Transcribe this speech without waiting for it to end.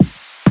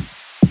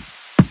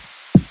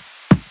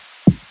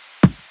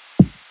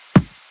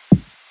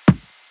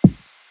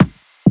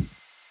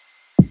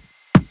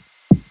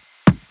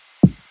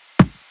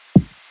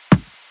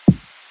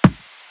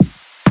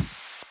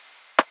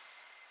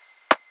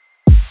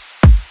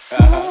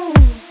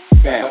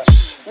Bounce,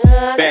 bounce,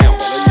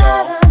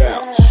 y'all,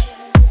 bounce.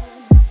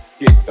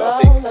 Get the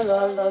things,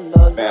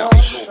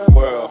 bounce, the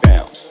world,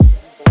 bounce,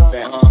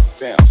 bounce,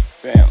 bounce,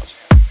 bounce.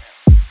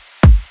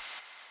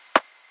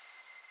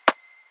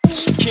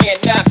 You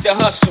can't knock the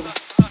hustle.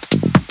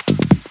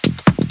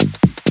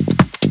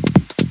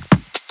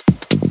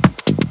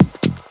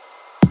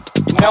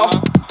 You know?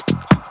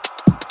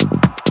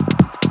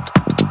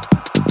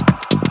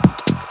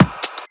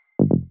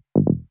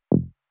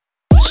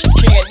 You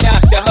can't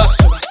knock the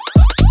hustle.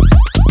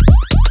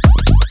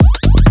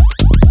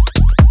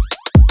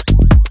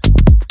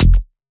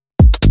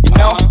 You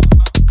know?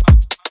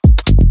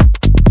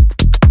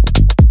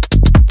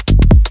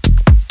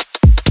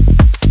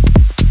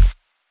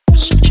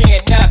 You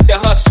can't knock the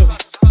hustle.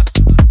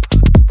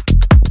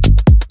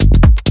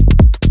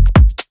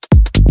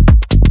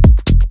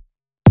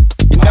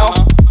 You know?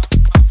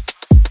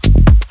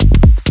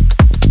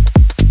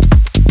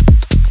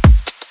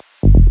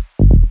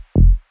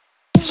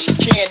 You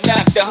can't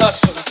knock the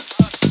hustle.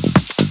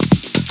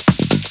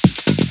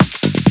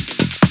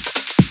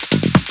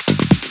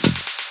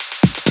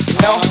 You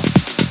know?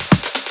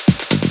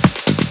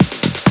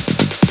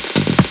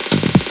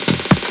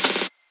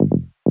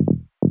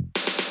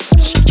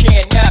 You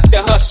can't knock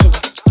the hustle.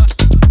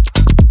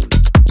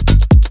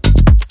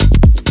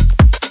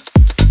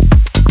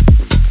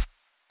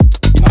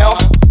 You know?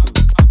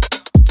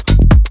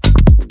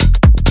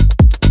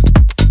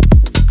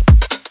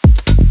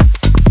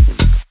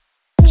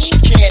 You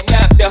can't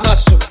knock the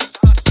hustle.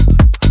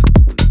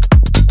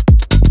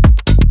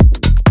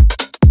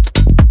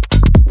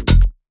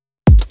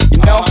 You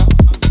know?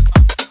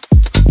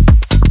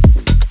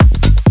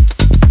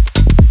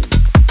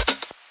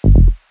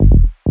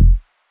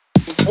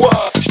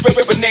 What?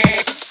 Straight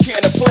banana,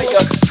 can a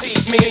player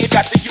leave me?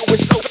 Got the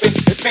US Open,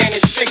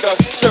 advantage figure.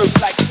 Serve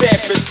like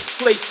Savage,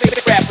 play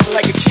fake rapper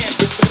like a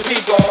canvas.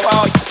 Ego,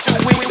 oh, you too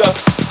eager.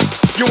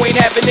 You ain't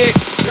having it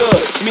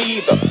good, me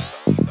either.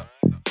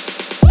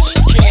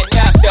 You can't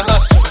knock the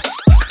hustle.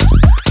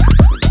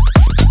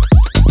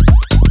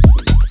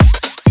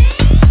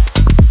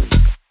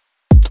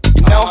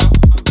 You know?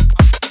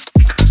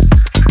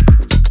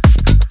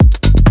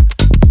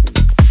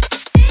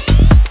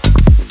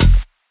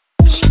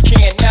 You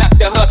can't knock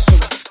the hustle.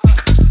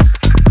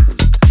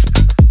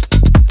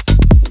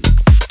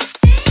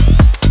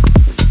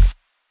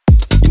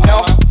 You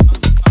know?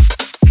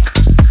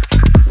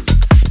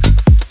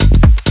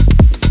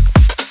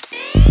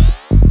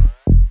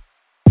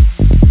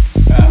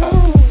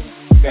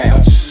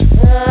 Bounce,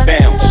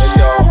 bounce,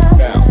 y'all,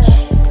 bounce.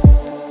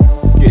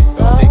 Get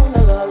the niggas,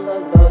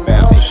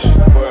 bounce,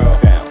 world,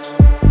 bounce,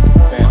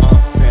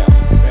 bounce,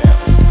 bounce,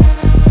 bounce.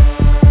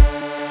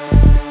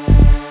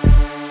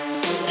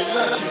 Your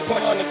lunch and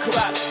punch on the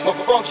clock. My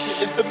function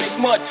is to make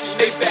munchies,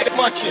 lay back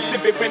munchies.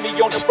 Sipping Remy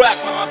on the rock,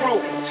 my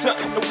crew,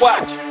 something to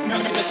watch,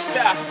 nothing to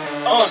stop.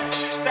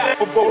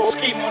 Unstoppable,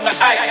 scheme on the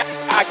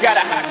ice. I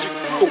gotta hide your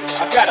crew,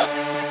 I gotta.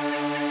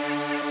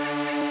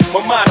 My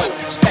motto,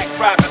 stack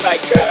rocks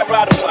like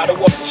Colorado. I don't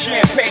want the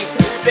champagne,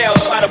 Cristal,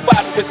 out of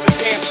bottle. It's a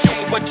damn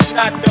shame, but you're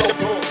not though.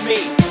 Me,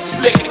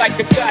 slick like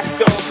a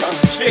costume.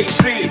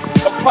 Jay-Z,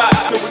 a pop,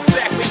 knew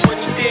exactly what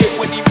he did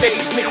when he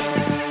made me.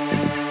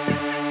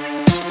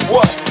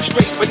 What?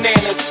 Straight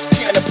bananas,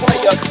 can a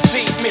player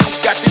leave me?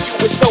 Got the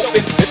US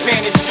Open,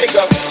 advantage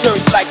bigger.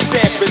 Church like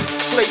Sanford,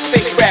 play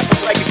fake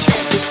rappers like a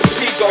champion.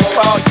 Ego,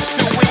 oh, you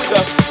too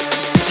eager.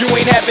 You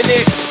ain't having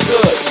it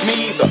good,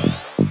 me either.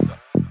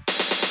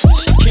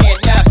 You can't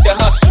knock the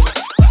hustle.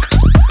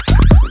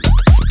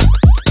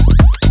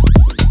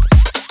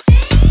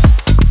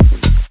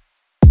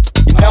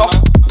 You know?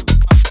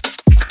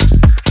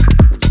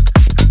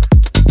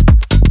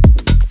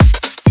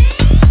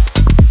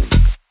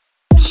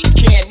 You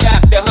can't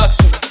knock the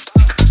hustle.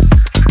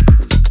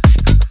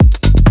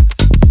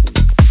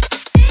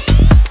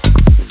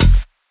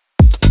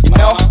 You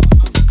know?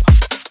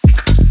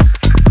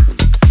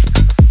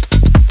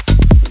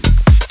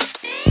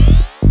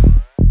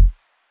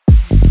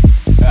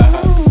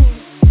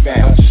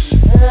 Bounce,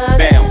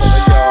 bounce,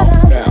 y'all,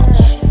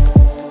 bounce.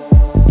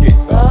 Get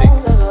the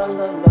niggas,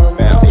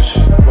 bounce,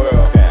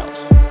 world, bounce,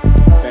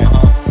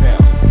 bounce,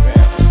 bounce,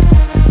 bounce.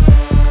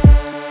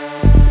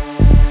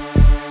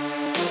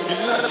 Your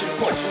lunch and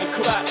punch in the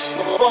clock.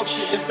 My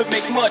function is to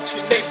make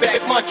munchies, lay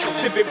back munchies.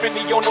 Sipping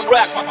Remy on the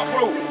rock, my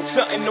crew,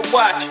 something to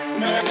watch,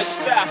 nothing to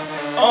stop.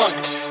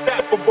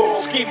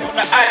 Unstoppable, scheme on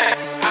the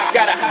ice. I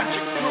gotta hide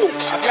your crew,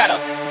 I gotta.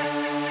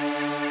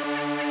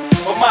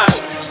 My motto,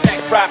 stack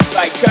rocks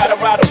like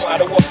Colorado. I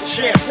don't want the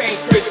champagne,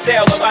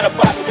 Cristal, out of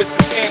bottle. It's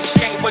a damn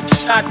shame, but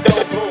you're not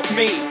though.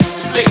 Me,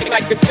 slick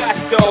like a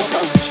costume.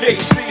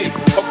 Jay-Z,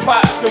 a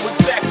pop, knew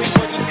exactly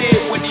what he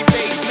did when he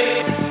made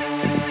me.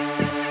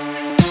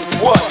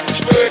 What?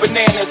 Straight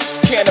bananas,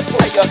 can a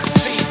player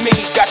leave me?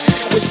 Got the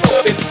US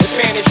Open,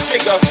 advantage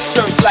bigger.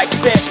 Church like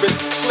Sanford,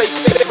 play